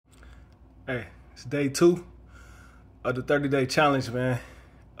Hey, it's day 2 of the 30-day challenge, man.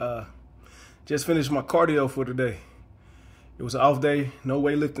 Just finished my cardio for today. It was an off day, no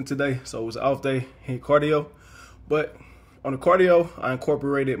weightlifting today, so it was an off day, hit cardio. But on the cardio, I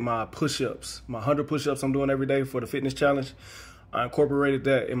incorporated my push-ups, my 100 push-ups I'm doing every day for the fitness challenge. I incorporated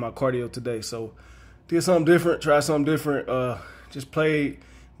that in my cardio today. So did something different, tried something different. Just played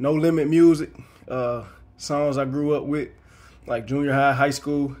no limit music, songs I grew up with, like junior high, high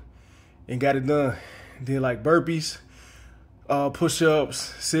school, and got it done. Did like burpees, push-ups,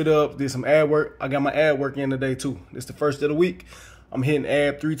 sit-ups, did some ab work. I got my ab work in today too. It's the first of the week. I'm hitting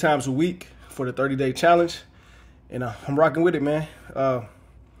ab 3 times a week for the 30-day challenge. And I'm rocking with it, man.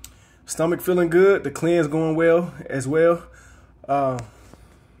 Stomach feeling good. The cleanse going well as well.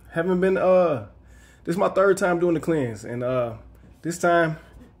 Haven't been, this is my 3rd time doing the cleanse. And this time,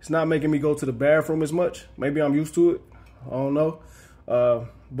 it's not making me go to the bathroom as much. Maybe I'm used to it. I don't know.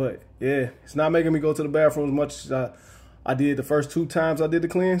 But yeah, it's not making me go to the bathroom as much as I did the first 2 times I did the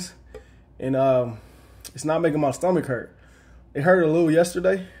cleanse. And it's not making my stomach hurt. It hurt a little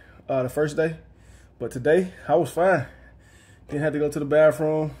yesterday, the first day. But today, I was fine. Didn't have to go to the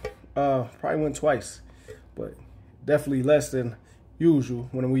bathroom. Probably went twice. But definitely less than usual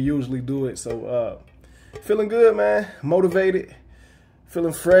when we usually do it. So feeling good, man. Motivated.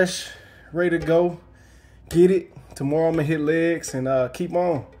 Feeling fresh. Ready to go. Get it. Tomorrow I'm going to hit legs and keep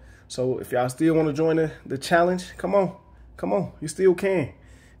on. So if y'all still want to join the challenge, come on. Come on. You still can.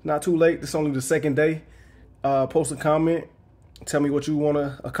 Not too late. It's only the 2nd day. Post a comment. Tell me what you want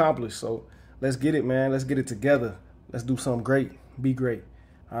to accomplish. So let's get it, man. Let's get it together. Let's do something great. Be great.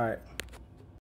 All right.